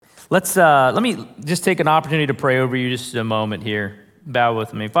Let me just take an opportunity to pray over you just a moment here. Bow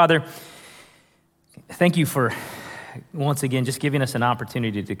with me. Father, thank you for, once again, just giving us an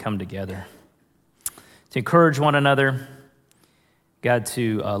opportunity to come together, to encourage one another, God,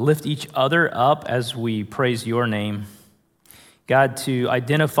 to lift each other up as we praise your name. God, to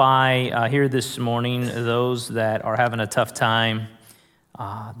identify here this morning those that are having a tough time,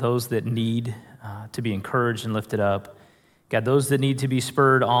 those that need to be encouraged and lifted up. God, those that need to be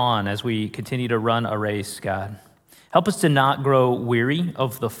spurred on as we continue to run a race, God. Help us to not grow weary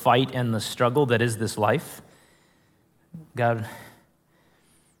of the fight and the struggle that is this life. God,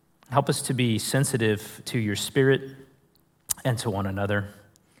 help us to be sensitive to your spirit and to one another.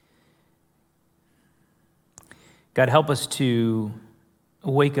 God, help us to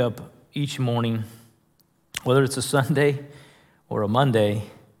wake up each morning, whether it's a Sunday or a Monday,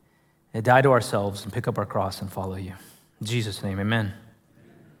 and die to ourselves and pick up our cross and follow you. In Jesus' name, amen.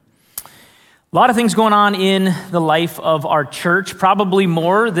 A lot of things going on in the life of our church, probably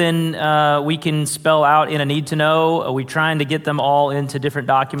more than we can spell out in a need to know. We're trying to get them all into different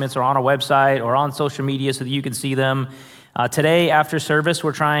documents or on our website or on social media so that you can see them. Today, after service,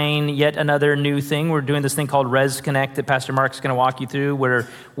 we're trying yet another new thing. We're doing this thing called Res Connect that Pastor Mark's going to walk you through, where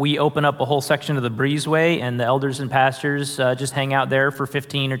we open up a whole section of the breezeway, and the elders and pastors just hang out there for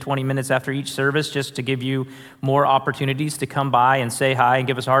 15 or 20 minutes after each service just to give you more opportunities to come by and say hi and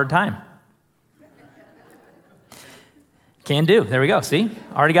give us a hard time. Can do. There we go. See?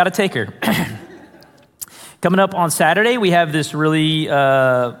 Already got a taker. Coming up on Saturday, we have this really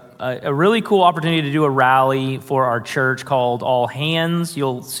a really cool opportunity to do a rally for our church called All Hands.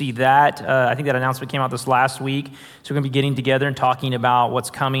 You'll see that. I think that announcement came out this last week. So we're going to be getting together and talking about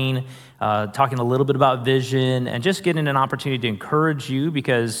what's coming, talking a little bit about vision, and just getting an opportunity to encourage you,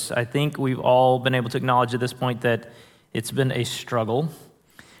 because I think we've all been able to acknowledge at this point that it's been a struggle.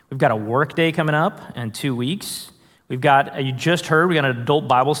 We've got a work day coming up in 2 weeks. We've got, you just heard, we got an adult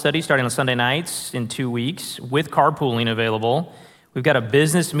Bible study starting on Sunday nights in 2 weeks with carpooling available. We've got a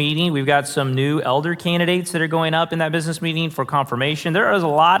business meeting. We've got some new elder candidates that are going up in that business meeting for confirmation. There is a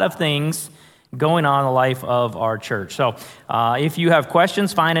lot of things going on in the life of our church. So if you have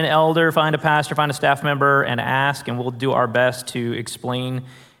questions, find an elder, find a pastor, find a staff member, and ask, and we'll do our best to explain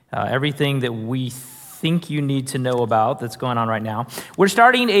everything that we think you need to know about that's going on right now. We're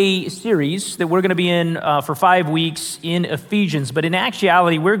starting a series that we're going to be in for 5 weeks in Ephesians, but in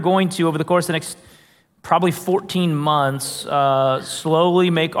actuality, we're going to, over the course of the next probably 14 months, slowly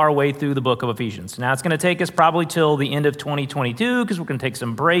make our way through the book of Ephesians. Now, it's going to take us probably till the end of 2022, because we're going to take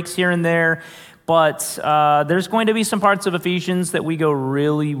some breaks here and there, but there's going to be some parts of Ephesians that we go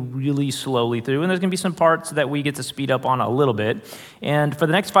really, really slowly through, and there's going to be some parts that we get to speed up on a little bit. And for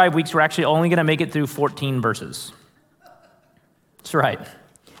the next 5 weeks, we're actually only going to make it through 14 verses. That's right,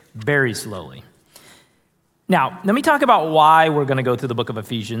 very slowly. Now, let me talk about why we're going to go through the book of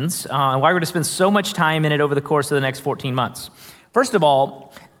Ephesians and why we're going to spend so much time in it over the course of the next 14 months. First of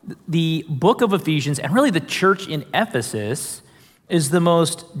all, the book of Ephesians, and really the church in Ephesus, is the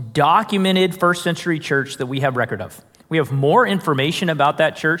most documented first century church that we have record of. We have more information about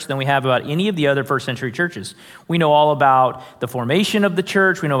that church than we have about any of the other first century churches. We know all about the formation of the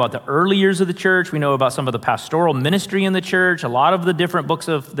church. We know about the early years of the church. We know about some of the pastoral ministry in the church. A lot of the different books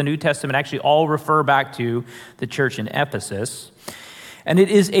of the New Testament actually all refer back to the church in Ephesus. And it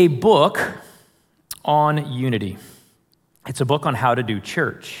is a book on unity. It's a book on how to do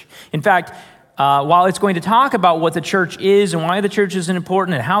church. In fact, while it's going to talk about what the church is and why the church is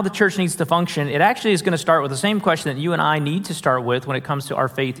important and how the church needs to function, it actually is going to start with the same question that you and I need to start with when it comes to our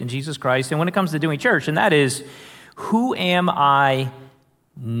faith in Jesus Christ and when it comes to doing church, and that is, who am I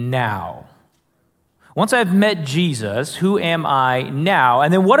now? Once I've met Jesus, who am I now?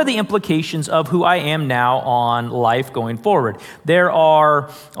 And then what are the implications of who I am now on life going forward? There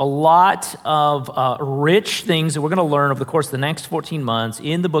are a lot of rich things that we're going to learn over the course of the next 14 months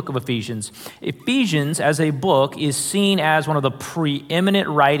in the book of Ephesians. Ephesians, as a book, is seen as one of the preeminent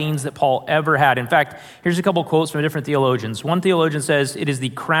writings that Paul ever had. In fact, here's a couple quotes from different theologians. One theologian says, "It is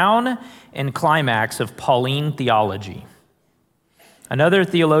the crown and climax of Pauline theology." Another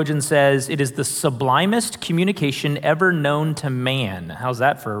theologian says, "It is the sublimest communication ever known to man." How's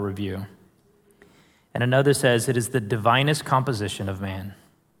that for a review? And another says, "It is the divinest composition of man."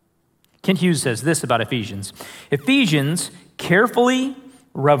 Kent Hughes says this about Ephesians: "Ephesians, carefully,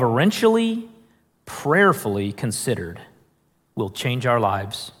 reverentially, prayerfully considered, will change our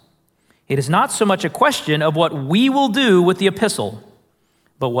lives. It is not so much a question of what we will do with the epistle,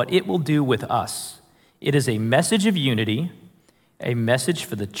 but what it will do with us. It is a message of unity, a message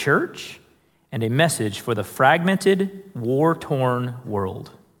for the church, and a message for the fragmented, war-torn world."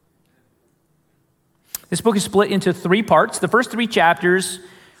 This book is split into 3 parts. The first 3 chapters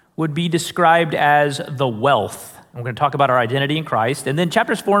would be described as the wealth. We're going to talk about our identity in Christ. And then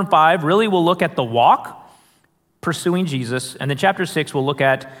chapters 4 and 5 really will look at the walk, pursuing Jesus. And then chapter 6 will look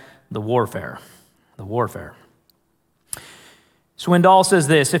at the warfare. The warfare. Swindoll says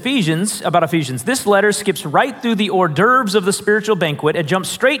this, about Ephesians, this letter skips right through the hors d'oeuvres of the spiritual banquet and jumps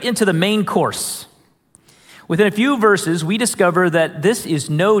straight into the main course. Within a few verses, we discover that this is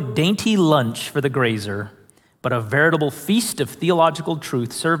no dainty lunch for the grazer, but a veritable feast of theological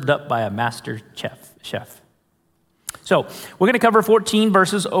truth served up by a master chef. So we're going to cover 14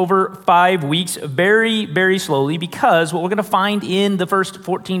 verses over 5 weeks very, very slowly because what we're going to find in the first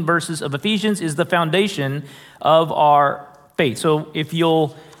 14 verses of Ephesians is the foundation of our faith. So if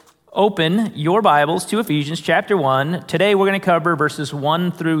you'll open your Bibles to Ephesians chapter 1, today we're going to cover verses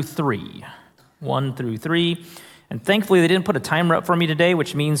 1 through 3. 1 through 3. And thankfully they didn't put a timer up for me today,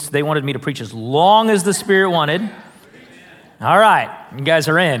 which means they wanted me to preach as long as the Spirit wanted. All right, you guys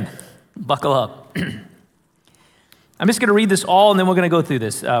are in. Buckle up. I'm just going to read this all, and then we're going to go through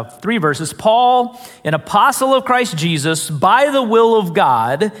this. 3 verses. Paul, an apostle of Christ Jesus, by the will of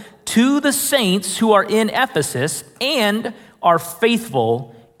God, to the saints who are in Ephesus and are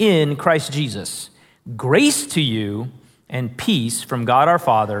faithful in Christ Jesus. Grace to you and peace from God our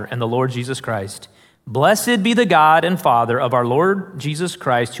Father and the Lord Jesus Christ. Blessed be the God and Father of our Lord Jesus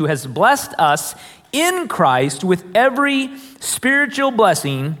Christ, who has blessed us in Christ with every spiritual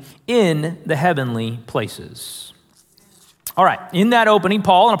blessing in the heavenly places. All right, in that opening,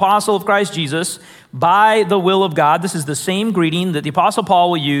 Paul, an apostle of Christ Jesus, by the will of God. This is the same greeting that the Apostle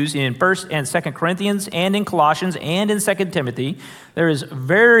Paul will use in 1 and 2 Corinthians and in Colossians and in 2 Timothy. There is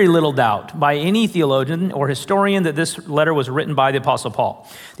very little doubt by any theologian or historian that this letter was written by the Apostle Paul.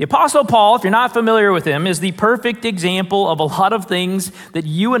 The Apostle Paul, if you're not familiar with him, is the perfect example of a lot of things that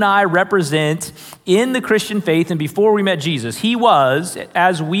you and I represent in the Christian faith and before we met Jesus. He was,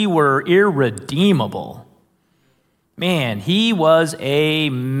 as we were, irredeemable. Man, he was a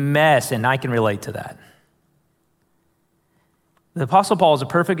mess, and I can relate to that. The Apostle Paul is a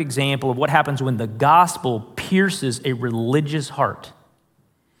perfect example of what happens when the gospel pierces a religious heart.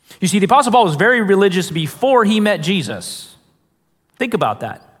 You see, the Apostle Paul was very religious before he met Jesus. Think about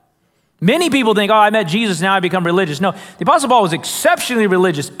that. Many people think, I met Jesus, now I become religious. No, the Apostle Paul was exceptionally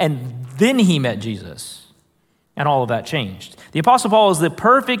religious, and then he met Jesus. And all of that changed. The Apostle Paul is the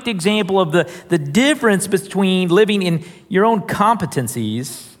perfect example of the difference between living in your own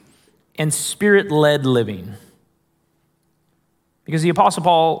competencies and spirit-led living. Because the Apostle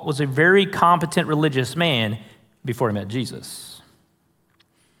Paul was a very competent religious man before he met Jesus.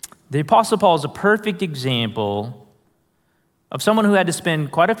 The Apostle Paul is a perfect example of someone who had to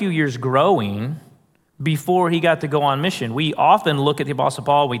spend quite a few years growing before he got to go on mission. We often look at the Apostle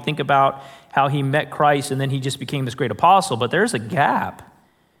Paul, we think about how he met Christ and then he just became this great apostle, but there's a gap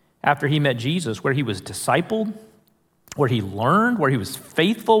after he met Jesus where he was discipled, where he learned, where he was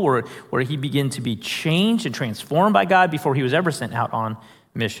faithful, where he began to be changed and transformed by God before he was ever sent out on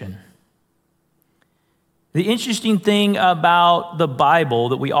mission. The interesting thing about the Bible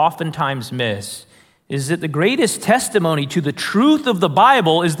that we oftentimes miss is that the greatest testimony to the truth of the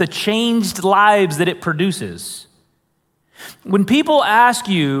Bible is the changed lives that it produces. When people ask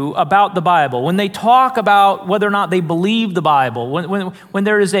you about the Bible, when they talk about whether or not they believe the Bible, when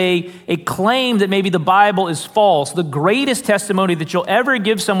there is a claim that maybe the Bible is false, the greatest testimony that you'll ever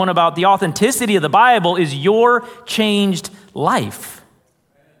give someone about the authenticity of the Bible is your changed life.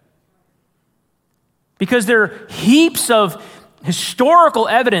 Because there are heaps of historical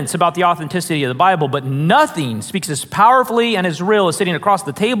evidence about the authenticity of the Bible, but nothing speaks as powerfully and as real as sitting across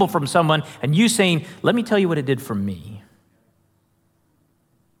the table from someone and you saying, let me tell you what it did for me.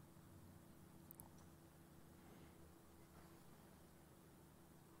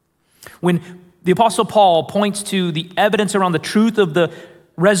 When the Apostle Paul points to the evidence around the truth of the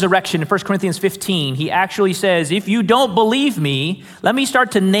resurrection in 1 Corinthians 15, he actually says, if you don't believe me, let me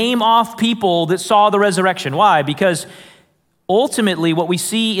start to name off people that saw the resurrection. Why? Because ultimately, what we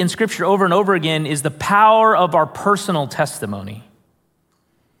see in Scripture over and over again is the power of our personal testimony.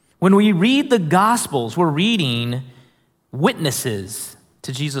 When we read the Gospels, we're reading witnesses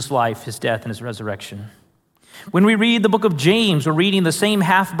to Jesus' life, his death, and his resurrection. When we read the book of James, we're reading the same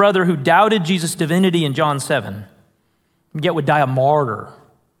half-brother who doubted Jesus' divinity in John 7, yet would die a martyr,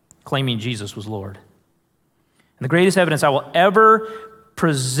 claiming Jesus was Lord. And the greatest evidence I will ever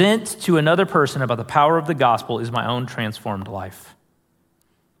present to another person about the power of the gospel is my own transformed life.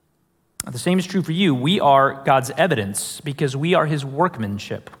 The same is true for you. We are God's evidence because we are his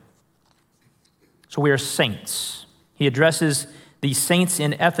workmanship. So we are saints. He addresses the saints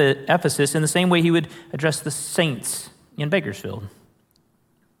in Ephesus in the same way he would address the saints in Bakersfield,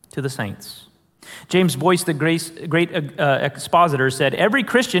 to the saints. James Boyce, the great expositor, said, "Every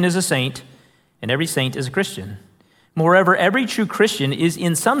Christian is a saint, and every saint is a Christian. Moreover, every true Christian is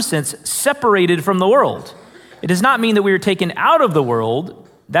in some sense separated from the world. It does not mean that we are taken out of the world.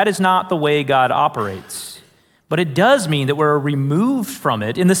 That is not the way God operates. But it does mean that we're removed from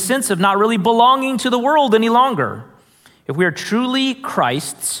it in the sense of not really belonging to the world any longer. If we are truly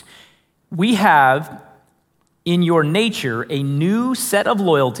Christ's, we have in your nature a new set of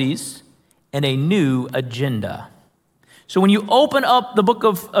loyalties and a new agenda." So when you open up the book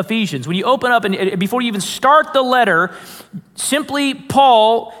of Ephesians, when you open up and before you even start the letter, simply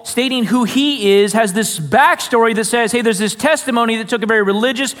Paul stating who he is has this backstory that says, hey, there's this testimony that took a very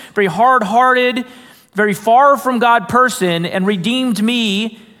religious, very hard-hearted, very far from God person and redeemed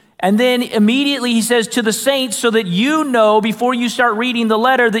me. And then immediately he says to the saints, so that you know before you start reading the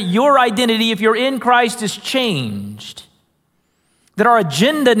letter that your identity, if you're in Christ, is changed. That our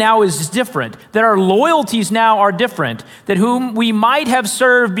agenda now is different, that our loyalties now are different, that whom we might have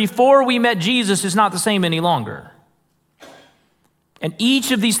served before we met Jesus is not the same any longer. And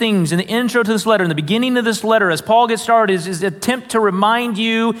each of these things in the intro to this letter, in the beginning of this letter, as Paul gets started, is an attempt to remind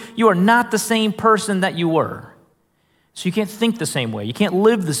you, you are not the same person that you were. So you can't think the same way. You can't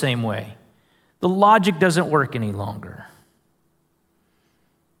live the same way. The logic doesn't work any longer.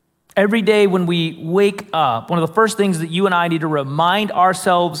 Every day when we wake up, one of the first things that you and I need to remind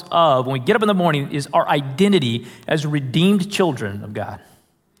ourselves of when we get up in the morning is our identity as redeemed children of God.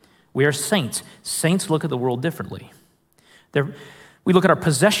 We are saints. Saints look at the world differently. We look at our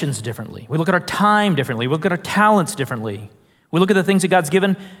possessions differently. We look at our time differently. We look at our talents differently. We look at the things that God's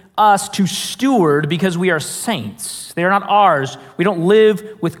given us to steward because we are saints. They are not ours. We don't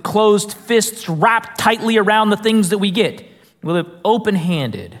live with closed fists wrapped tightly around the things that we get. We live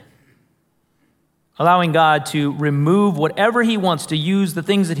open-handed, allowing God to remove whatever he wants to use the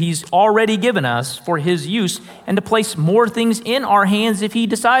things that he's already given us for his use and to place more things in our hands if he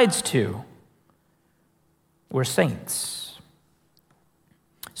decides to. We're saints.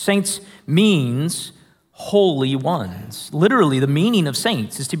 Saints means holy ones. Literally, the meaning of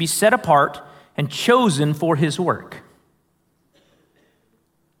saints is to be set apart and chosen for his work.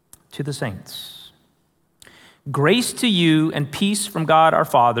 To the saints. Grace to you and peace from God our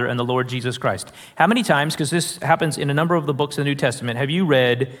Father and the Lord Jesus Christ. How many times, because this happens in a number of the books of the New Testament, have you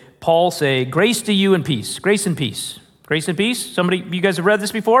read Paul say, grace to you and peace, grace and peace, grace and peace? Somebody, you guys have read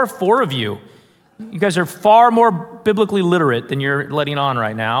this before? 4 of you. You guys are far more biblically literate than you're letting on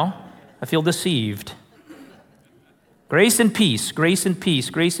right now. I feel deceived. Grace and peace, grace and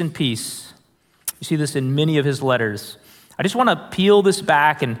peace, grace and peace. You see this in many of his letters. I just want to peel this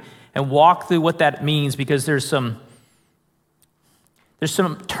back and walk through what that means, because there's some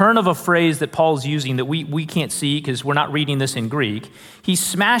turn of a phrase that Paul's using that we can't see because we're not reading this in Greek. He's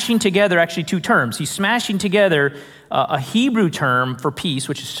smashing together actually 2 terms. He's smashing together a Hebrew term for peace,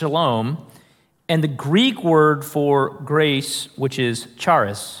 which is shalom, and the Greek word for grace, which is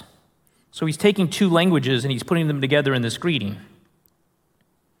charis. So he's taking 2 languages and he's putting them together in this greeting.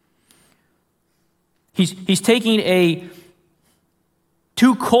 He's taking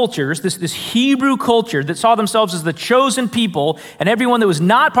 2 cultures, this Hebrew culture that saw themselves as the chosen people, and everyone that was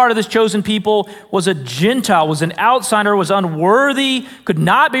not part of this chosen people was a Gentile, was an outsider, was unworthy, could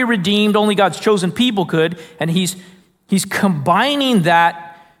not be redeemed, only God's chosen people could, and he's combining that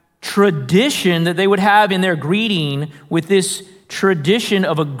tradition that they would have in their greeting with this tradition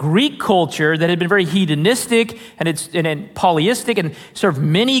of a Greek culture that had been very hedonistic and polyistic and served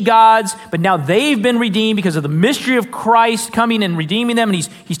many gods, but now they've been redeemed because of the mystery of Christ coming and redeeming them. And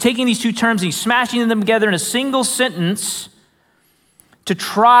he's taking these 2 terms and he's smashing them together in a single sentence to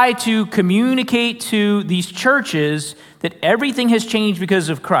try to communicate to these churches that everything has changed because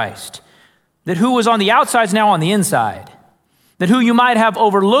of Christ. That who was on the outside is now on the inside. That who you might have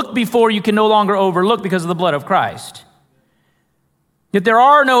overlooked before, you can no longer overlook because of the blood of Christ. Yet there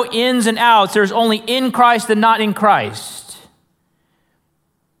are no ins and outs. There's only in Christ and not in Christ.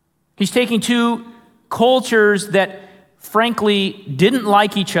 He's taking 2 cultures that frankly didn't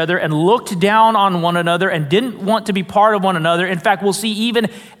like each other and looked down on one another and didn't want to be part of one another. In fact, we'll see even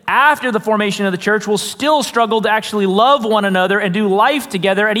after the formation of the church, we'll still struggle to actually love one another and do life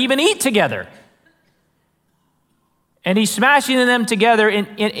together and even eat together. And he's smashing them together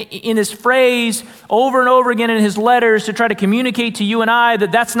in this phrase over and over again in his letters to try to communicate to you and I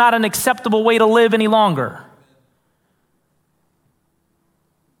that that's not an acceptable way to live any longer.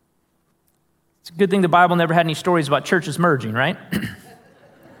 It's a good thing the Bible never had any stories about churches merging, right?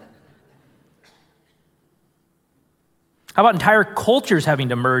 How about entire cultures having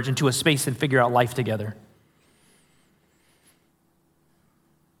to merge into a space and figure out life together?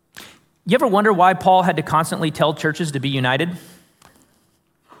 You ever wonder why Paul had to constantly tell churches to be united?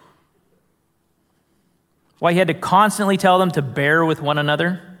 Why he had to constantly tell them to bear with one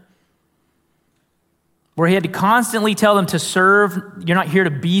another? Where he had to constantly tell them to serve, you're not here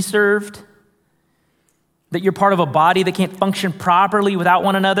to be served. That you're part of a body that can't function properly without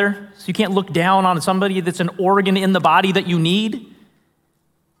one another. So you can't look down on somebody that's an organ in the body that you need.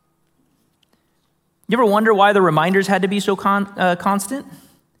 You ever wonder why the reminders had to be so constant?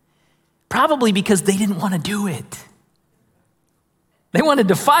 Probably because they didn't want to do it. They wanted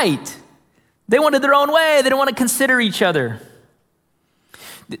to fight. They wanted their own way. They didn't want to consider each other.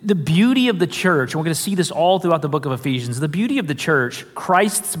 The beauty of the church, and we're going to see this all throughout the book of Ephesians, the beauty of the church,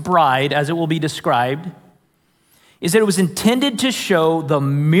 Christ's bride, as it will be described, is that it was intended to show the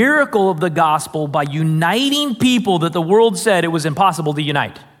miracle of the gospel by uniting people that the world said it was impossible to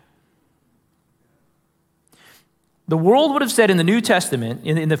unite. The world would have said in the New Testament,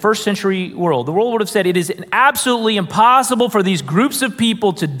 in the first century world, the world would have said it is absolutely impossible for these groups of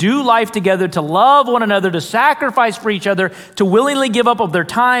people to do life together, to love one another, to sacrifice for each other, to willingly give up of their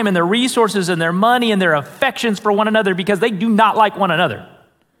time and their resources and their money and their affections for one another because they do not like one another.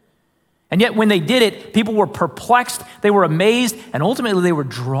 And yet when they did it, people were perplexed, they were amazed, and ultimately they were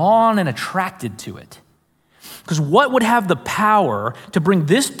drawn and attracted to it. Because what would have the power to bring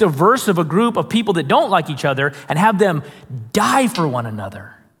this diverse of a group of people that don't like each other and have them die for one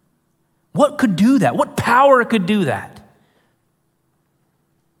another? What could do that? What power could do that?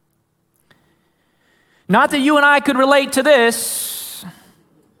 Not that you and I could relate to this.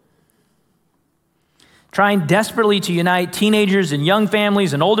 Trying desperately to unite teenagers and young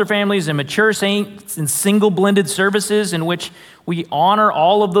families and older families and mature saints in single blended services in which we honor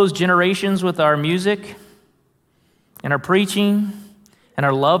all of those generations with our music and our preaching and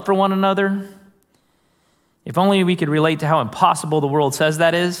our love for one another. If only we could relate to how impossible the world says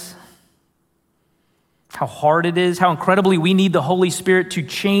that is, how hard it is, how incredibly we need the Holy Spirit to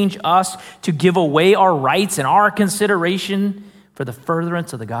change us, to give away our rights and our consideration for the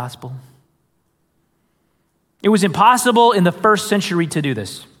furtherance of the gospel. It was impossible in the first century to do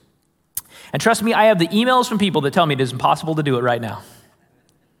this. And trust me, I have the emails from people that tell me it is impossible to do it right now.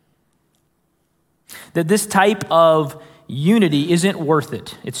 That this type of unity isn't worth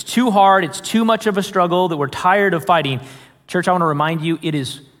it. It's too hard, it's too much of a struggle, that we're tired of fighting. Church, I want to remind you, it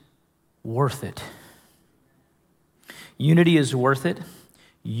is worth it. Unity is worth it.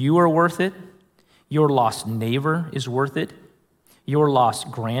 You are worth it. Your lost neighbor is worth it. Your lost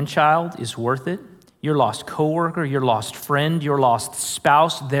grandchild is worth it. Your lost coworker, your lost friend, your lost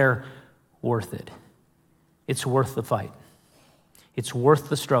spouse, they're worth it. It's worth the fight. It's worth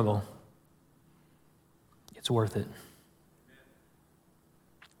the struggle. It's worth it.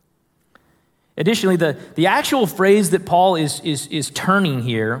 Additionally, the actual phrase that Paul is turning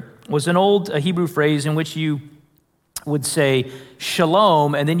here was an old Hebrew phrase in which you would say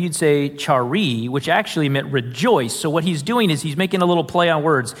shalom, and then you'd say chari, which actually meant rejoice. So what he's doing is he's making a little play on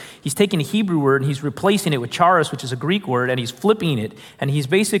words. He's taking a Hebrew word and he's replacing it with charis, which is a Greek word, and he's flipping it, and he's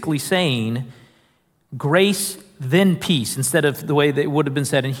basically saying grace, then peace, instead of the way that it would have been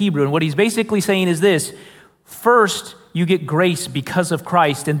said in Hebrew. And what he's basically saying is this: first, you get grace because of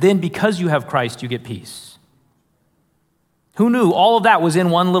Christ, and then because you have Christ, you get peace. Who knew all of that was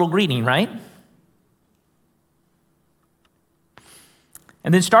in one little greeting, right?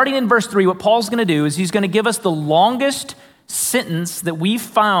 And then starting in verse 3, what Paul's going to do is he's going to give us the longest sentence that we've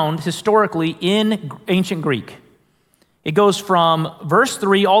found historically in ancient Greek. It goes from verse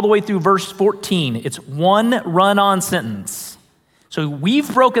 3 all the way through verse 14. It's one run-on sentence. So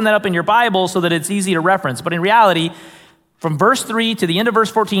we've broken that up in your Bible so that it's easy to reference. But in reality, from verse 3 to the end of verse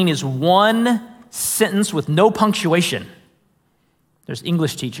 14 is one sentence with no punctuation. There's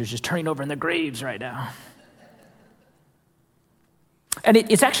English teachers just turning over in their graves right now. And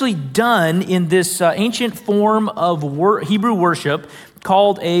it's actually done in this ancient form of Hebrew worship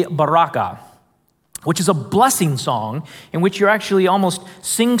called a baraka, which is a blessing song in which you're actually almost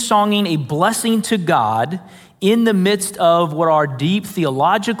sing-songing a blessing to God in the midst of what are deep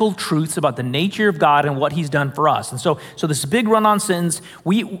theological truths about the nature of God and what he's done for us. And so this big run-on sentence,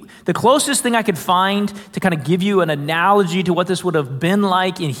 the closest thing I could find to kind of give you an analogy to what this would have been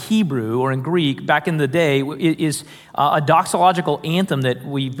like in Hebrew or in Greek back in the day is a doxological anthem that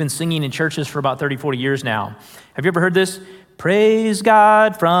we've been singing in churches for about 30, 40 years now. Have you ever heard this? Praise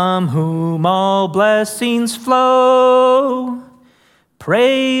God from whom all blessings flow.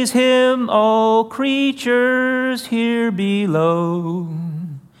 Praise him, all creatures here below.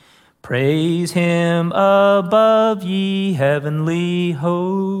 Praise him above, ye heavenly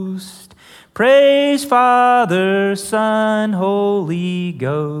host. Praise Father, Son, Holy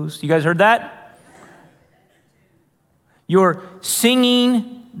Ghost. You guys heard that? You're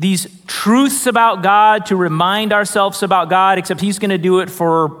singing these truths about God to remind ourselves about God, except he's going to do it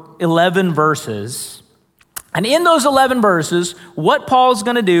for 11 verses. And in those 11 verses, what Paul's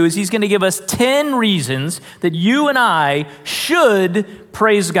going to do is he's going to give us 10 reasons that you and I should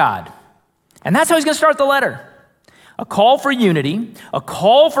praise God. And that's how he's going to start the letter. A call for unity, a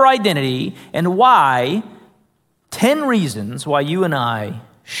call for identity, and why, 10 reasons why you and I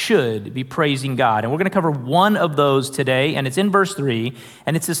should be praising God. And we're going to cover one of those today, and it's in verse 3,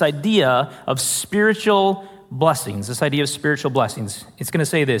 and it's this idea of spiritual blessings, this idea of spiritual blessings. It's going to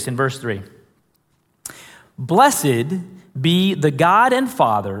say this in verse 3. Blessed be the God and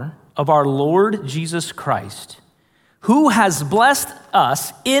Father of our Lord Jesus Christ, who has blessed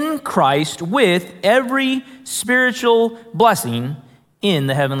us in Christ with every spiritual blessing in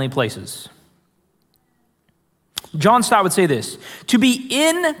the heavenly places. John Stott would say this: to be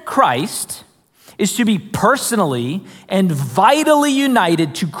in Christ is to be personally and vitally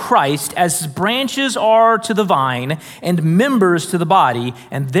united to Christ as branches are to the vine and members to the body,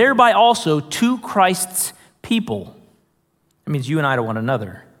 and thereby also to Christ's people. That means you and I to one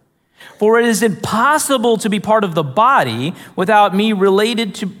another. For it is impossible to be part of the body without being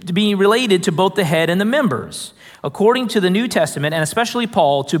related to both the head and the members. According to the New Testament, and especially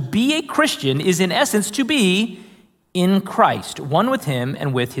Paul, to be a Christian is in essence to be in Christ, one with him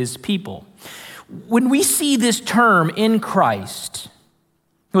and with his people. When we see this term, in Christ,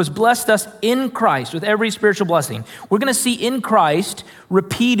 who has blessed us in Christ with every spiritual blessing, we're going to see in Christ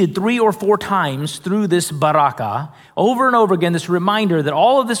repeated 3 or 4 times through this baraka, over and over again, this reminder that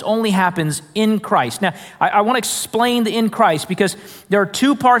all of this only happens in Christ. Now, I want to explain the in Christ because there are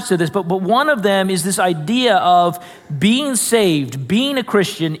 2 parts to this, but one of them is this idea of being saved, being a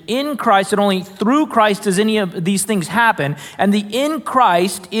Christian in Christ, and only through Christ does any of these things happen. And the in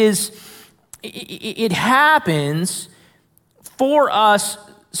Christ is, it happens for us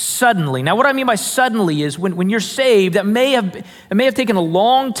suddenly. Now, what I mean by suddenly is when you're saved, it may have taken a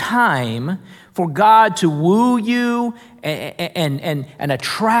long time for God to woo you and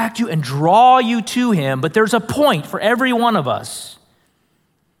attract you and draw you to him. But there's a point for every one of us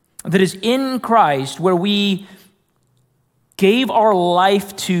that is in Christ where we gave our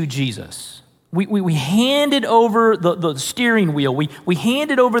life to Jesus. We handed over the steering wheel. We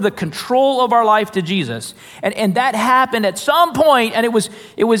handed over the control of our life to Jesus. And that happened at some point, and it was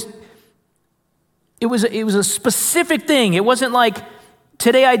a specific thing. It wasn't like,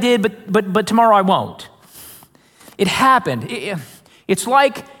 today I did, but tomorrow I won't. It happened. It's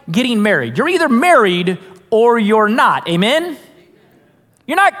like getting married. You're either married or you're not. Amen?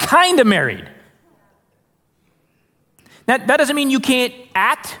 You're not kind of married. That doesn't mean you can't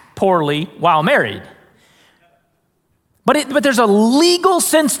act poorly while married. But there's a legal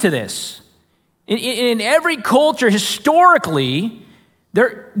sense to this. In every culture, historically,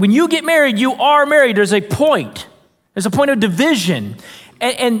 when you get married, you are married. There's a point. There's a point of division.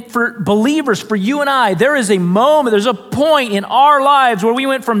 And for believers, for you and I, there is a moment, there's a point in our lives where we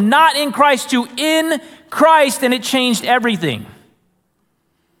went from not in Christ to in Christ, and it changed everything.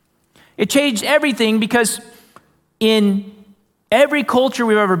 It changed everything because in every culture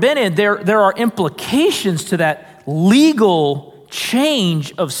we've ever been in, there are implications to that legal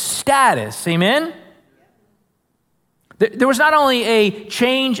change of status. Amen? There was not only a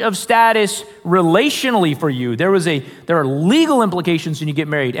change of status relationally for you, there are legal implications when you get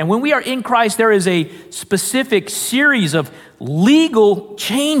married. And when we are in Christ, there is a specific series of legal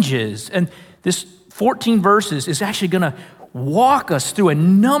changes. And this 14 verses is actually going to walk us through a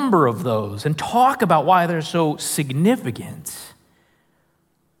number of those and talk about why they're so significant.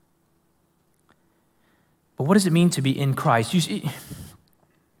 But what does it mean to be in Christ? You see,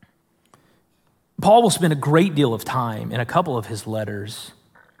 Paul will spend a great deal of time in a couple of his letters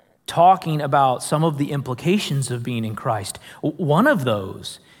talking about some of the implications of being in Christ. One of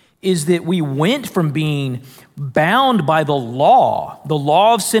those is that we went from being bound by the law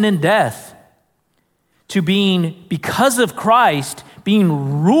of sin and death, to being, because of Christ,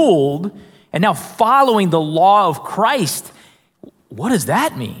 being ruled and now following the law of Christ. What does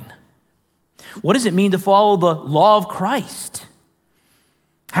that mean? What does it mean to follow the law of Christ?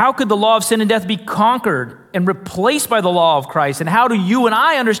 How could the law of sin and death be conquered and replaced by the law of Christ? And how do you and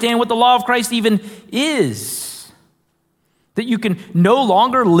I understand what the law of Christ even is? That you can no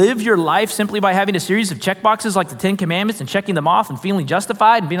longer live your life simply by having a series of checkboxes like the 10 Commandments and checking them off and feeling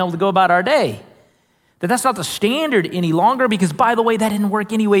justified and being able to go about our day. That's not the standard any longer because, by the way, that didn't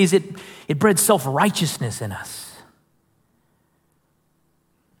work anyways. It bred self-righteousness in us.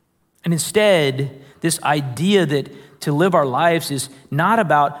 And instead, this idea that to live our lives is not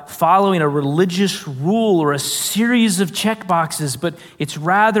about following a religious rule or a series of check boxes, but it's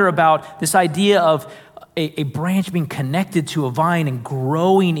rather about this idea of a branch being connected to a vine and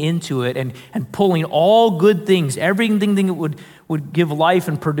growing into it and pulling all good things, everything that would give life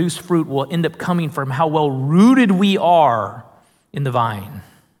and produce fruit will end up coming from how well rooted we are in the vine.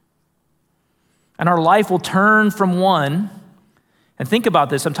 And our life will turn from one, and think about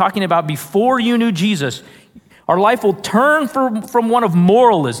this, I'm talking about before you knew Jesus, our life will turn from one of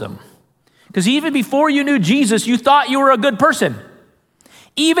moralism. Because even before you knew Jesus, you thought you were a good person.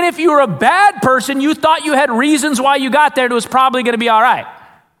 Even if you were a bad person, you thought you had reasons why you got there and it was probably going to be all right.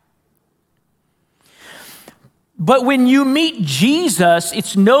 But when you meet Jesus,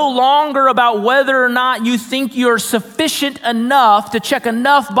 it's no longer about whether or not you think you're sufficient enough to check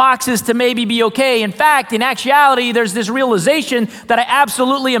enough boxes to maybe be okay. In fact, in actuality, there's this realization that I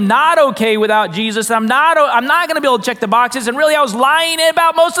absolutely am not okay without Jesus. I'm not going to be able to check the boxes. And really, I was lying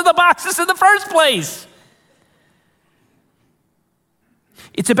about most of the boxes in the first place.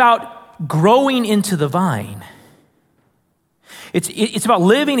 It's about growing into the vine. It's about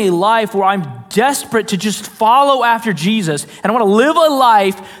living a life where I'm desperate to just follow after Jesus. And I want to live a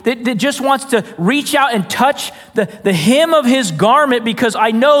life that just wants to reach out and touch the hem of his garment because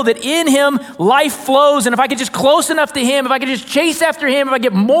I know that in him life flows. And if I get just close enough to him, if I could just chase after him, if I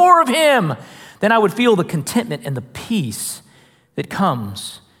get more of him, then I would feel the contentment and the peace that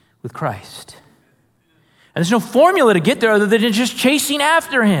comes with Christ. And there's no formula to get there other than just chasing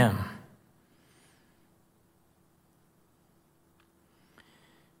after him.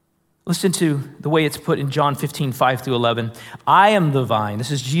 Listen to the way it's put in John 15, 5-11. I am the vine,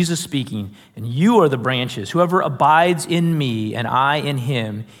 this is Jesus speaking, and you are the branches. Whoever abides in me and I in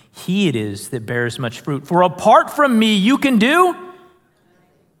him, he it is that bears much fruit. For apart from me, you can do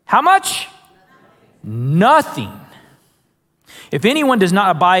how much? Nothing. If anyone does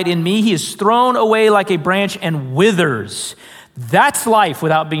not abide in me, he is thrown away like a branch and withers. That's life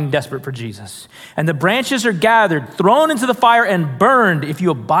without being desperate for Jesus. And the branches are gathered, thrown into the fire, and burned. If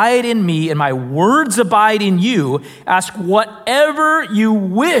you abide in me and my words abide in you, ask whatever you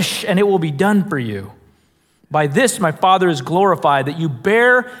wish, and it will be done for you. By this my Father is glorified, that you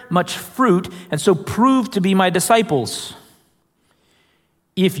bear much fruit, and so prove to be my disciples.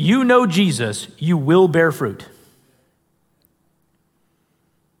 If you know Jesus, you will bear fruit.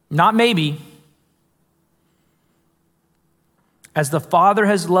 Not maybe. As the Father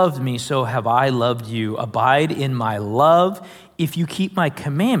has loved me, so have I loved you. Abide in my love. If you keep my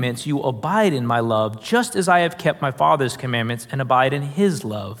commandments, you will abide in my love, just as I have kept my Father's commandments and abide in his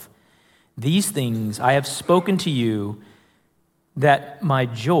love. These things I have spoken to you, that my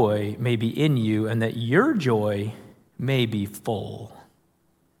joy may be in you and that your joy may be full.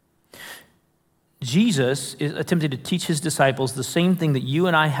 Jesus is attempting to teach his disciples the same thing that you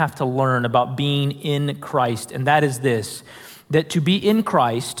and I have to learn about being in Christ, and that is this, that to be in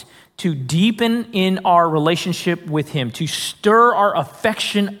Christ, to deepen in our relationship with him, to stir our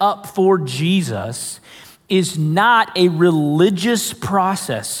affection up for Jesus, is not a religious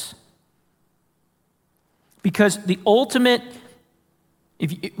process. Because the ultimate,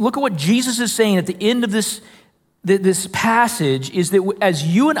 if you look at what Jesus is saying at the end of this passage, is that as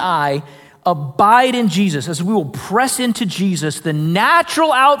you and I abide in Jesus, as we will press into Jesus, the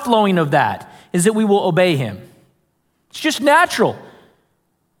natural outflowing of that is that we will obey him. It's just natural.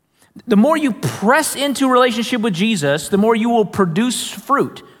 The more you press into a relationship with Jesus, the more you will produce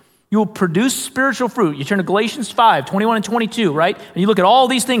fruit. You will produce spiritual fruit. You turn to Galatians 5, 21 and 22, right? And you look at all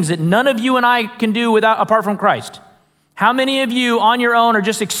these things that none of you and I can do apart from Christ. How many of you on your own are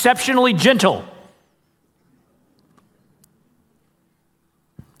just exceptionally gentle?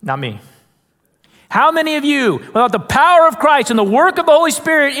 Not me. How many of you, without the power of Christ and the work of the Holy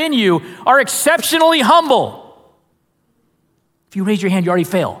Spirit in you, are exceptionally humble? If you raise your hand, you already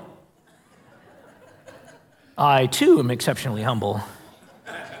fail. I, too, am exceptionally humble.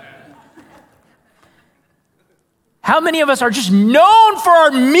 How many of us are just known for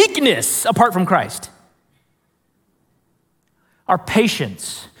our meekness apart from Christ? Our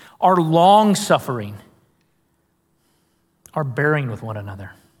patience, our long-suffering, our bearing with one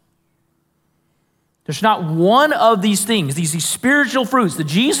another. There's not one of these things, these spiritual fruits that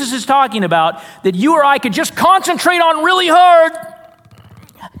Jesus is talking about, that you or I could just concentrate on really hard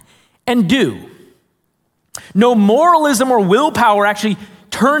and do. No moralism or willpower actually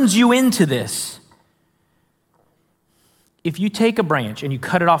turns you into this. If you take a branch and you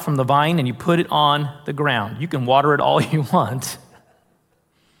cut it off from the vine and you put it on the ground, you can water it all you want.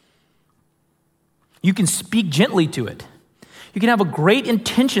 You can speak gently to it. You can have a great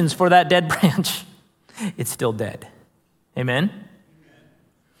intentions for that dead branch. It's still dead. Amen?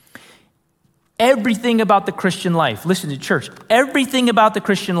 Everything about the Christian life, listen to church, everything about the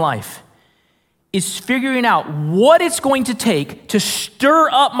Christian life is figuring out what it's going to take to stir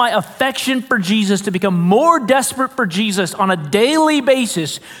up my affection for Jesus, to become more desperate for Jesus on a daily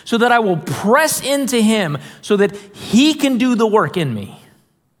basis so that I will press into him so that he can do the work in me.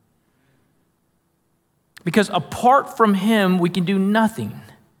 Because apart from him, we can do nothing.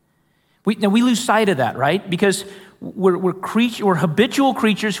 We lose sight of that, right? Because we're habitual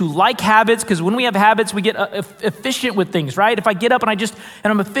creatures who like habits, because when we have habits, we get efficient with things, right? If I get up and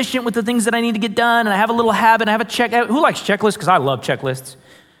I'm efficient with the things that I need to get done, and I have a little habit, and I have a check. Who likes checklists? Because I love checklists.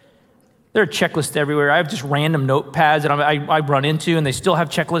 There are checklists everywhere. I have just random notepads that I run into, and they still have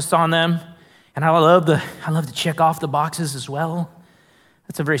checklists on them. And I love to check off the boxes as well.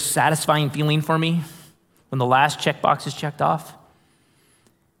 That's a very satisfying feeling for me when the last checkbox is checked off.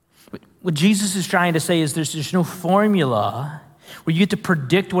 What Jesus is trying to say is there's no formula where you get to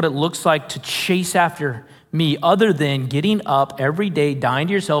predict what it looks like to chase after me other than getting up every day, dying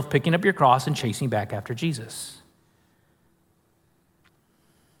to yourself, picking up your cross, and chasing back after Jesus.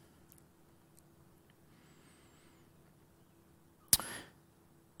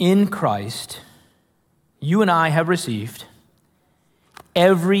 In Christ, you and I have received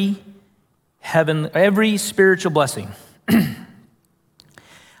every spiritual blessing.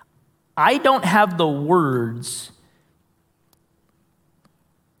 I don't have the words,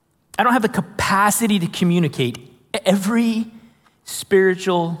 I don't have the capacity to communicate every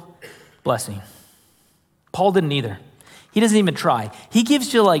spiritual blessing. Paul didn't either. He doesn't even try. He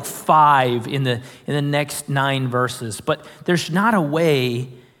gives you like 5 in the next 9 verses, but there's not a way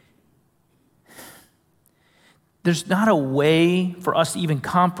for us to even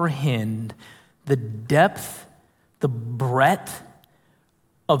comprehend the depth, the breadth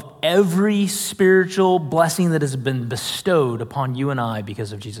of every spiritual blessing that has been bestowed upon you and I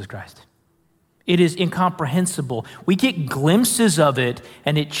because of Jesus Christ. It is incomprehensible. We get glimpses of it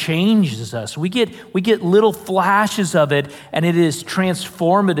and it changes us. We get little flashes of it and it is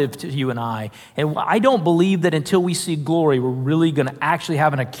transformative to you and I. And I don't believe that until we see glory, we're really going to actually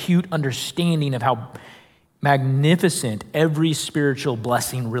have an acute understanding of how magnificent every spiritual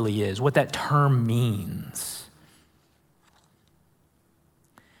blessing really is, what that term means.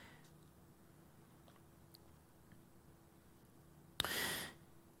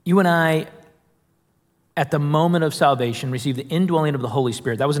 You and I, at the moment of salvation, receive the indwelling of the Holy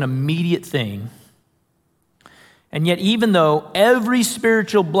Spirit. That was an immediate thing. And yet, even though every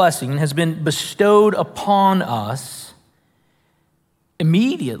spiritual blessing has been bestowed upon us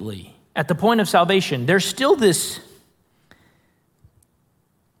immediately at the point of salvation, there's still this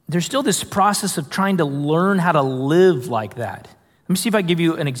process of trying to learn how to live like that. Let me see if I give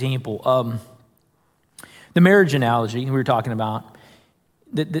you an example. The marriage analogy we were talking about.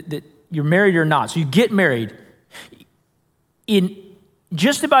 That you're married or not. So you get married. In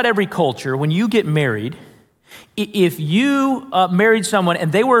just about every culture, when you get married, if you married someone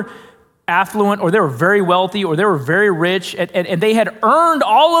and they were affluent or they were very wealthy or they were very rich and they had earned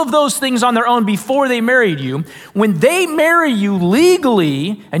all of those things on their own before they married you, when they marry you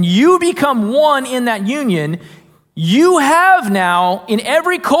legally and you become one in that union, you have now, in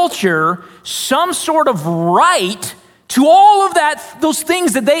every culture, some sort of right to all of those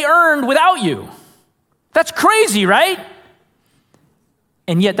things that they earned without you. That's crazy, right?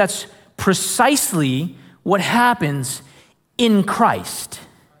 And yet that's precisely what happens in Christ.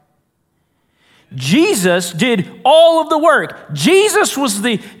 Jesus did all of the work. Jesus was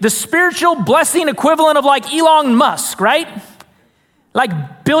the spiritual blessing equivalent of like Elon Musk, right?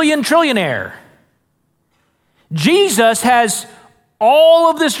 Like billion trillionaire. Jesus has all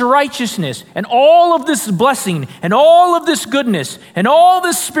of this righteousness and all of this blessing and all of this goodness and all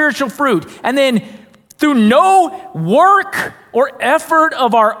this spiritual fruit. And then through no work or effort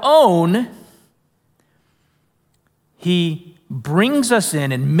of our own, he brings us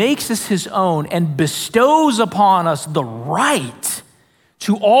in and makes us his own and bestows upon us the right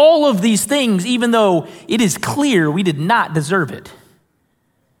to all of these things, even though it is clear we did not deserve it.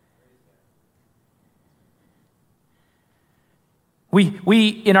 We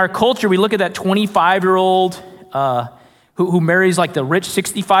in our culture, we look at that 25-year-old who marries like the rich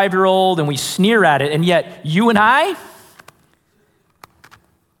 65-year-old and we sneer at it. And yet you and I,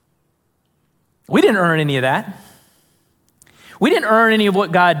 we didn't earn any of that. We didn't earn any of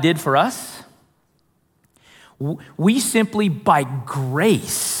what God did for us. We simply, by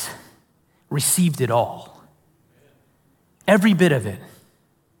grace, received it all. Every bit of it.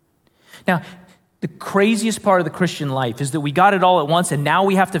 Now, the craziest part of the Christian life is that we got it all at once, and now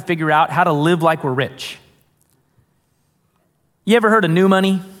we have to figure out how to live like we're rich. You ever heard of new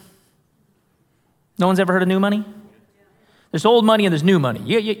money? No one's ever heard of new money? There's old money and there's new money.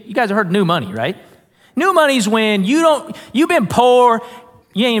 You guys have heard of new money, right? New money's when you've been poor,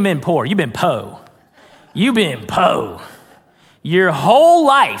 you ain't been poor, you've been po. You've been po your whole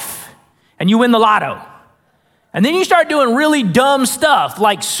life, and you win the lotto. And then you start doing really dumb stuff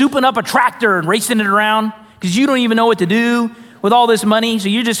like souping up a tractor and racing it around because you don't even know what to do with all this money, so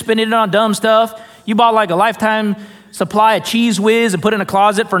you're just spending it on dumb stuff. You bought like a lifetime supply of Cheese Whiz and put it in a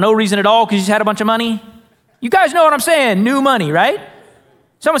closet for no reason at all because you just had a bunch of money. You guys know what I'm saying, new money, right?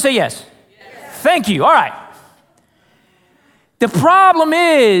 Someone say yes. Thank you. All right. The problem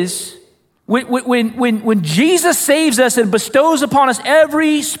is when Jesus saves us and bestows upon us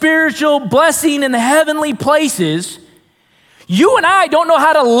every spiritual blessing in the heavenly places, you and I don't know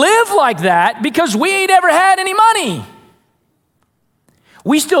how to live like that because we ain't ever had any money.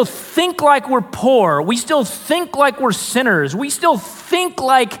 We still think like we're poor. We still think like we're sinners. We still think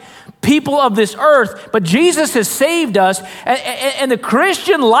like people of this earth, but Jesus has saved us, and the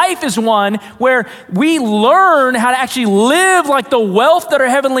Christian life is one where we learn how to actually live like the wealth that our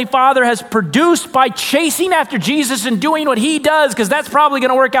Heavenly Father has produced by chasing after Jesus and doing what He does, because that's probably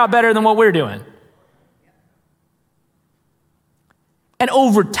going to work out better than what we're doing. And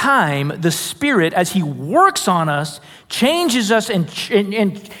over time, the Spirit, as He works on us, changes us and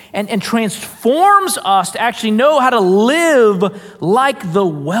transforms us to actually know how to live like the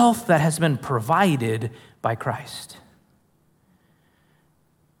wealth that has been provided by Christ.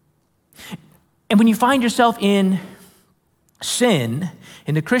 And when you find yourself in sin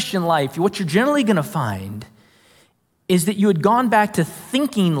in the Christian life, what you're generally going to find is that you had gone back to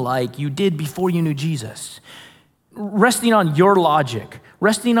thinking like you did before you knew Jesus. Resting on your logic,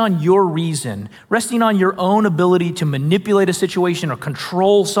 resting on your reason, resting on your own ability to manipulate a situation or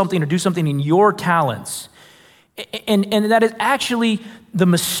control something or do something in your talents. And that is actually the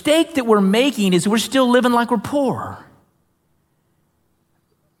mistake that we're making, is we're still living like we're poor.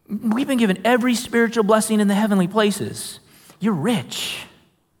 We've been given every spiritual blessing in the heavenly places. You're rich.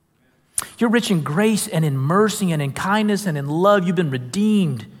 You're rich in grace and in mercy and in kindness and in love. You've been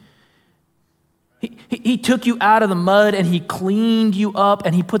redeemed. He took you out of the mud and He cleaned you up,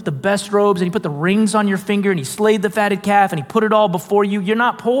 and He put the best robes and He put the rings on your finger, and He slayed the fatted calf and He put it all before you. You're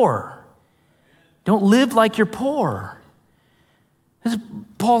not poor. Don't live like you're poor. This is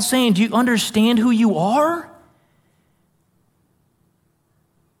Paul saying, do you understand who you are?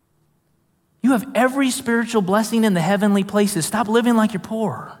 You have every spiritual blessing in the heavenly places. Stop living like you're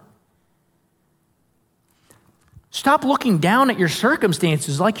poor. Stop looking down at your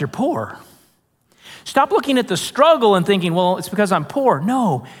circumstances like you're poor. Stop looking at the struggle and thinking, well, it's because I'm poor.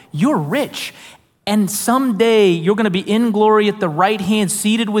 No, you're rich. And someday you're going to be in glory at the right hand,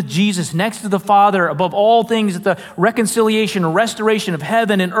 seated with Jesus next to the Father, above all things, at the reconciliation and restoration of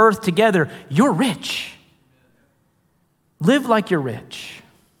heaven and earth together. You're rich. Live like you're rich.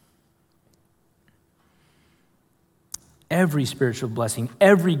 Every spiritual blessing,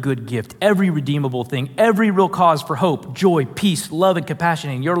 every good gift, every redeemable thing, every real cause for hope, joy, peace, love, and compassion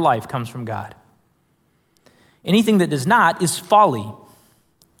in your life comes from God. Anything that does not is folly.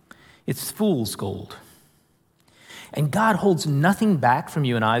 It's fool's gold. And God holds nothing back from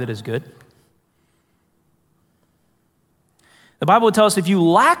you and I that is good. The Bible would tell us if you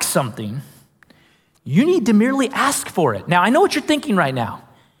lack something, you need to merely ask for it. Now, I know what you're thinking right now.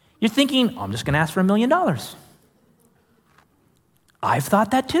 You're thinking, I'm just going to ask for $1 million. I've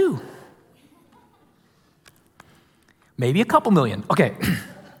thought that too. Maybe a couple million. Okay.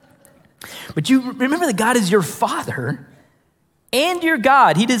 But you remember that God is your Father and your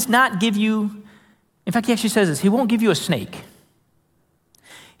God. He does not give you, in fact, He actually says this, He won't give you a snake.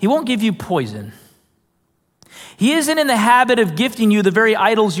 He won't give you poison. He isn't in the habit of gifting you the very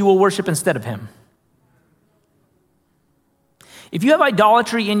idols you will worship instead of Him. If you have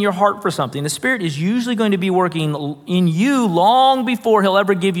idolatry in your heart for something, the Spirit is usually going to be working in you long before He'll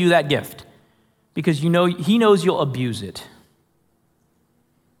ever give you that gift, because He knows you'll abuse it.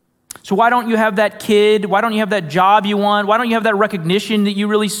 So why don't you have that kid? Why don't you have that job you want? Why don't you have that recognition that you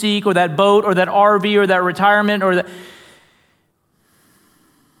really seek, or that boat, or that RV, or that retirement, or that?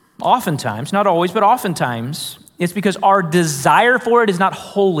 Oftentimes, not always, but oftentimes, it's because our desire for it is not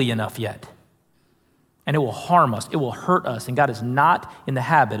holy enough yet. And it will harm us. It will hurt us. And God is not in the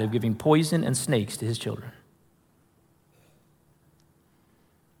habit of giving poison and snakes to His children.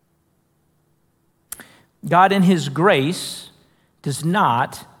 God in his grace does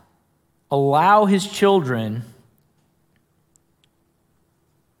not allow his children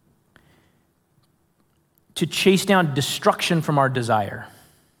to chase down destruction from our desire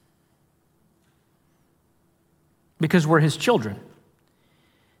because we're his children.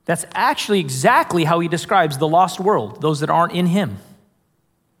 That's actually exactly how he describes the lost world, those that aren't in him.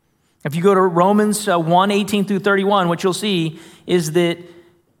 If you go to Romans 1:18 through 31, what you'll see is that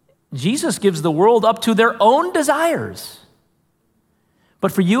Jesus gives the world up to their own desires.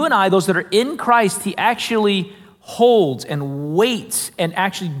 But for you and I, those that are in Christ, he actually holds and waits and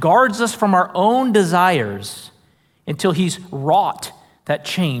actually guards us from our own desires until he's wrought that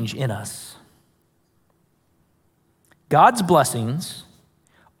change in us. God's blessings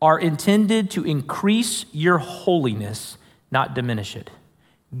are intended to increase your holiness, not diminish it.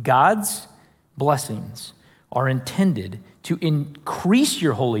 God's blessings are intended to increase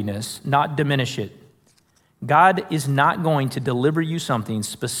your holiness, not diminish it. God is not going to deliver you something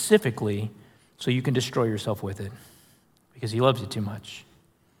specifically so you can destroy yourself with it because he loves you too much.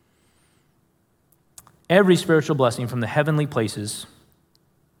 Every spiritual blessing from the heavenly places,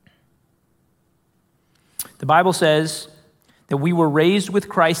 the Bible says that we were raised with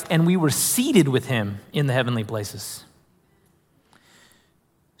Christ and we were seated with him in the heavenly places.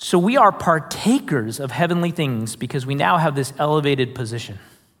 So we are partakers of heavenly things because we now have this elevated position.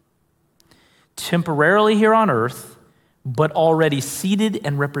 Temporarily here on earth, but already seated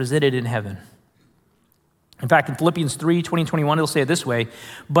and represented in heaven. In fact, in Philippians 3:20-21, it'll say it this way,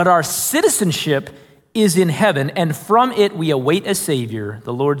 but our citizenship is in heaven, and from it we await a Savior,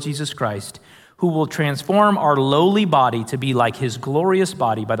 the Lord Jesus Christ, who will transform our lowly body to be like his glorious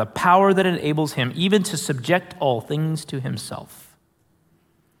body by the power that enables him even to subject all things to himself.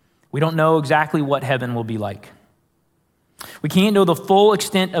 We don't know exactly what heaven will be like. We can't know the full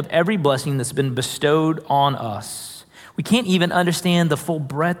extent of every blessing that's been bestowed on us. We can't even understand the full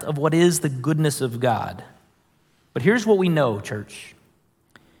breadth of what is the goodness of God. But here's what we know, church.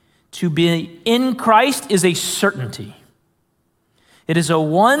 To be in Christ is a certainty. It is a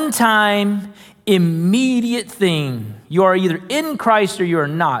one-time, immediate thing. You are either in Christ or you are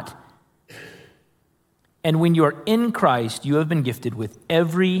not. And when you are in Christ, you have been gifted with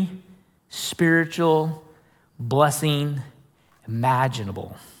every spiritual blessing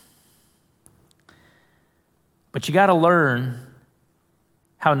imaginable. But you got to learn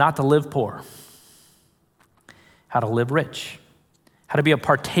how not to live poor, how to live rich, how to be a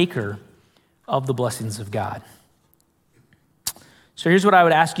partaker of the blessings of God. So here's what I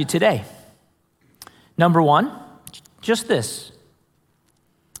would ask you today. Number one, just this.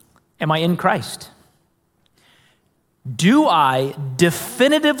 Am I in Christ? Do I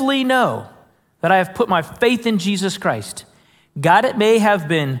definitively know that I have put my faith in Jesus Christ? God, it may have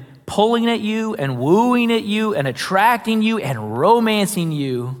been pulling at you and wooing at you and attracting you and romancing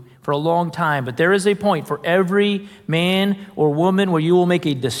you for a long time, but there is a point for every man or woman where you will make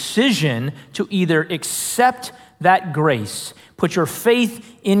a decision to either accept that grace, put your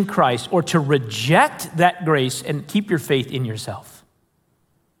faith in Christ, or to reject that grace and keep your faith in yourself.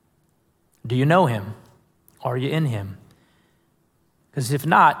 Do you know him? Are you in him? Because if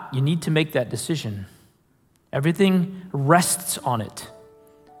not, you need to make that decision. Everything rests on it.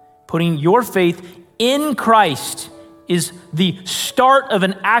 Putting your faith in Christ is the start of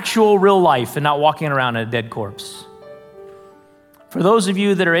an actual real life and not walking around a dead corpse. For those of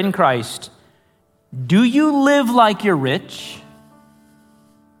you that are in Christ, do you live like you're rich?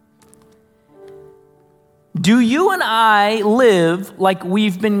 Do you and I live like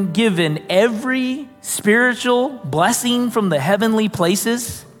we've been given every spiritual blessing from the heavenly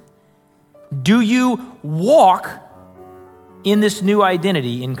places? Do you walk in this new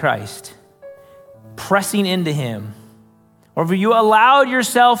identity in Christ, pressing into him? Or have you allowed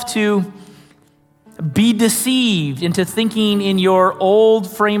yourself to be deceived into thinking in your old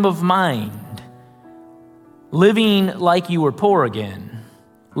frame of mind, living like you were poor again?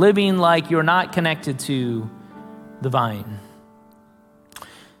 Living like you're not connected to the vine.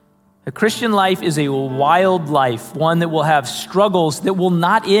 A Christian life is a wild life, one that will have struggles that will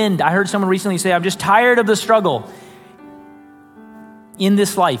not end. I heard someone recently say, I'm just tired of the struggle. In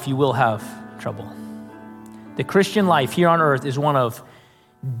this life, you will have trouble. The Christian life here on earth is one of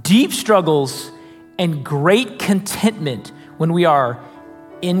deep struggles and great contentment when we are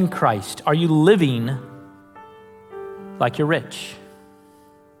in Christ. Are you living like you're rich?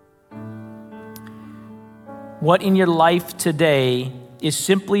 What in your life today is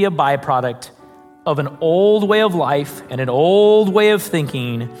simply a byproduct of an old way of life and an old way of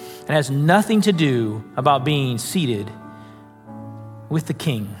thinking and has nothing to do about being seated with the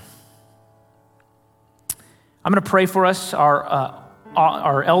King? I'm going to pray for us.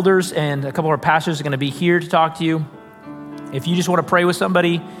 Our elders and a couple of our pastors are going to be here to talk to you. If you just want to pray with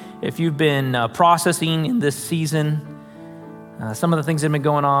somebody, if you've been processing in this season, some of the things that have been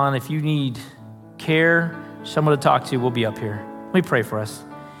going on, if you need care, someone to talk to, we'll be up here. Let me pray for us.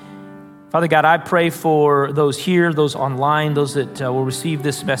 Father God, I pray for those here, those online, those that will receive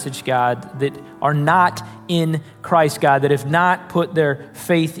this message, God, that are not in Christ, God, that have not put their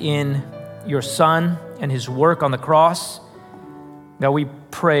faith in your Son and his work on the cross. God, we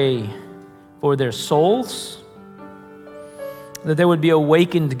pray for their souls, that they would be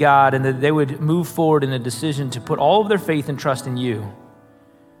awakened, God, and that they would move forward in a decision to put all of their faith and trust in you.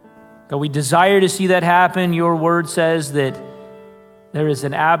 God, we desire to see that happen. Your word says that there is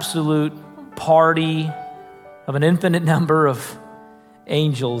an absolute party of an infinite number of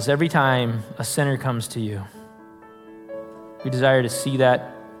angels every time a sinner comes to you. We desire to see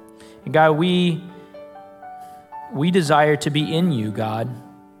that. And God, we desire to be in you, God,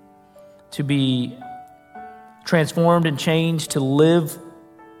 to be transformed and changed, to live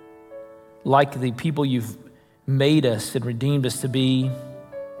like the people you've made us and redeemed us to be,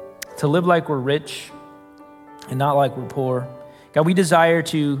 to live like we're rich and not like we're poor. God, we desire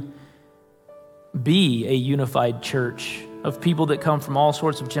to be a unified church of people that come from all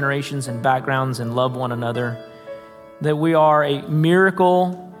sorts of generations and backgrounds and love one another, that we are a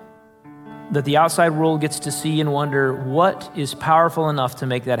miracle that the outside world gets to see and wonder what is powerful enough to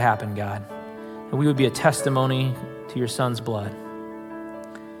make that happen, God. And we would be a testimony to your Son's blood.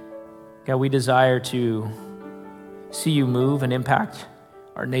 God, we desire to see you move and impact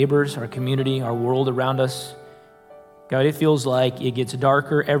our neighbors, our community, our world around us. God, it feels like it gets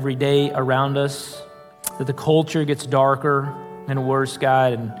darker every day around us, that the culture gets darker and worse,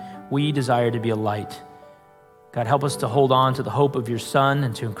 God, and we desire to be a light. God, help us to hold on to the hope of your Son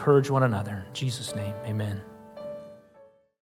and to encourage one another. In Jesus' name, amen.